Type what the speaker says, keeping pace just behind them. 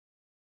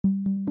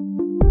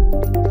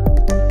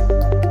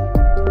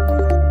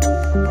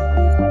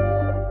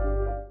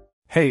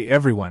Hey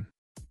everyone!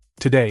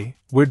 Today,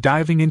 we're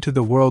diving into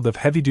the world of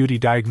heavy-duty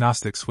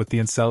diagnostics with the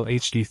ANCEL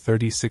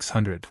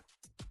HD3600.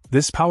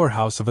 This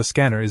powerhouse of a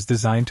scanner is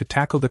designed to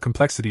tackle the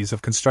complexities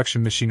of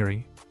construction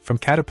machinery, from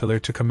Caterpillar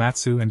to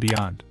Komatsu and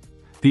beyond.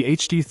 The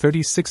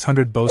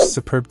HD3600 boasts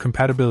superb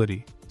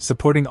compatibility,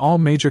 supporting all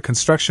major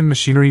construction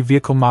machinery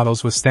vehicle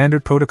models with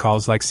standard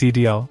protocols like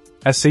CDL,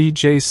 SAE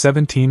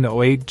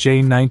J1708,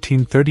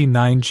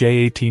 J1939,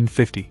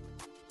 J1850.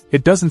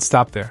 It doesn't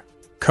stop there.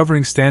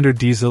 Covering standard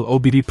diesel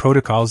OBD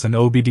protocols and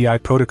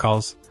OBDI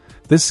protocols,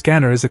 this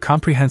scanner is a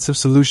comprehensive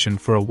solution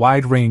for a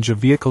wide range of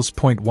vehicles.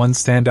 One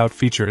standout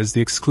feature is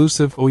the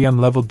exclusive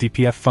OEM-level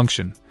DPF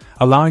function,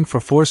 allowing for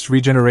forced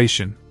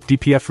regeneration,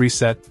 DPF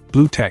reset,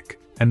 Blue Tech,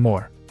 and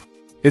more.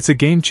 It's a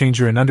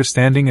game-changer in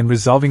understanding and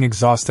resolving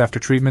exhaust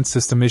after-treatment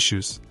system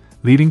issues,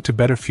 leading to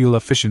better fuel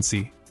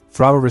efficiency,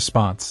 throttle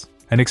response,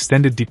 and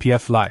extended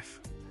DPF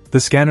life. The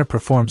scanner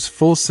performs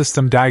full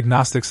system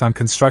diagnostics on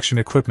construction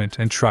equipment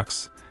and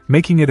trucks,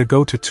 making it a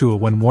go-to tool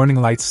when warning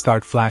lights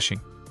start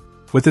flashing.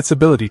 With its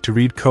ability to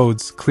read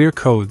codes, clear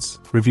codes,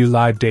 review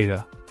live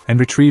data, and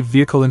retrieve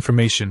vehicle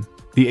information,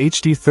 the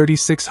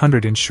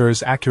HD3600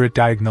 ensures accurate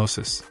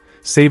diagnosis,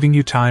 saving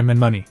you time and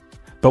money.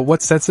 But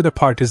what sets it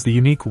apart is the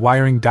unique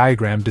wiring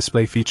diagram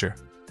display feature.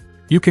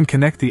 You can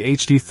connect the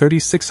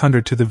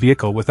HD3600 to the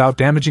vehicle without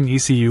damaging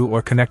ECU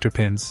or connector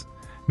pins,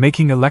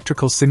 making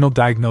electrical signal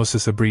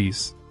diagnosis a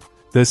breeze.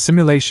 The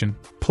Simulation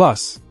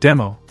Plus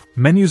Demo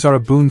menus are a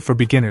boon for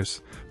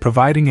beginners,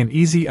 providing an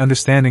easy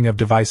understanding of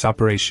device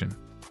operation.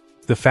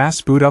 The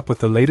fast boot up with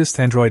the latest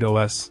Android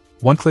OS,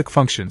 one-click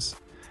functions,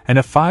 and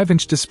a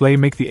 5-inch display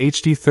make the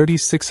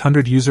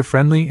HD3600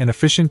 user-friendly and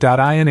efficient.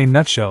 In a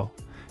nutshell,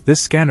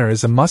 this scanner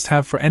is a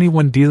must-have for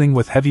anyone dealing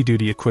with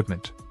heavy-duty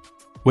equipment.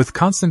 With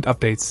constant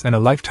updates and a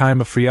lifetime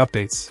of free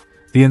updates,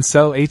 the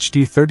ANCEL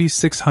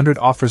HD3600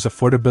 offers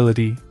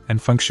affordability and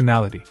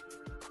functionality.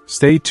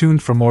 Stay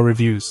tuned for more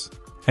reviews,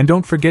 and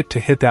don't forget to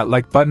hit that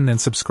like button and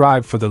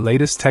subscribe for the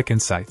latest tech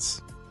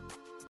insights.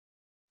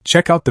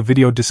 Check out the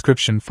video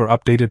description for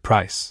updated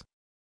price.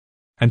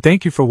 And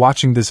thank you for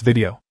watching this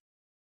video.